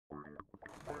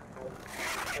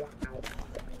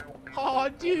Oh,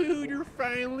 dude, you're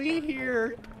finally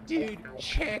here. Dude,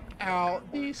 check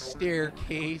out this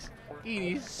staircase. It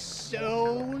is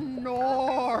so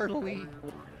gnarly.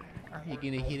 Are you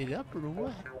gonna hit it up or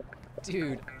what?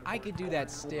 Dude, I could do that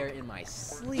stair in my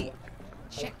sleep.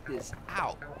 Check this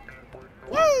out.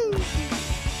 Woo! And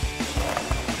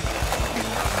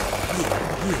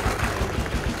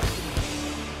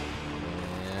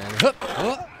hup.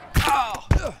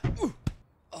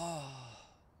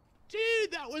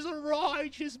 Dude, that was a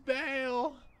righteous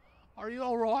bail. Are you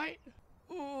alright?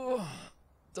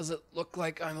 Does it look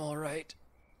like I'm alright?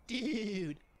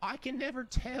 Dude, I can never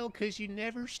tell because you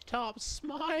never stop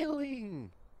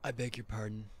smiling. I beg your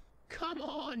pardon. Come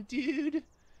on, dude.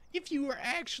 If you were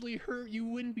actually hurt, you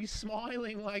wouldn't be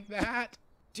smiling like that.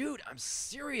 Dude, I'm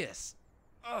serious.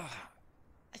 I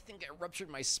think I ruptured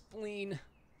my spleen.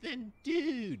 Then,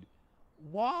 dude,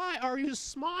 why are you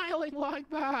smiling like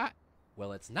that?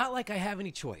 Well, it's not like I have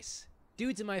any choice.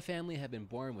 Dudes in my family have been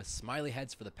born with smiley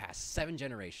heads for the past 7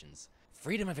 generations.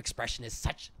 Freedom of expression is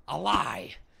such a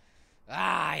lie.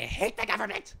 I hate the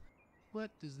government.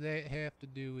 What does that have to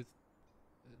do with...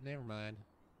 Never mind.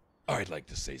 I'd like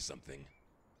to say something.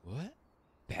 What?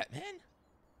 Batman?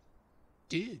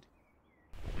 Dude.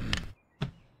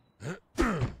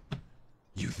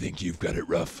 You think you've got it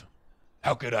rough?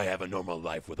 How could I have a normal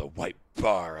life with a white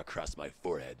bar across my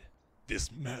forehead?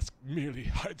 This mask merely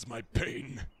hides my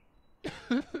pain.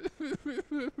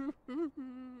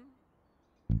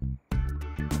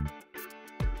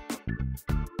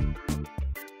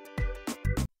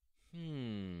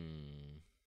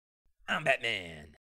 I'm Batman.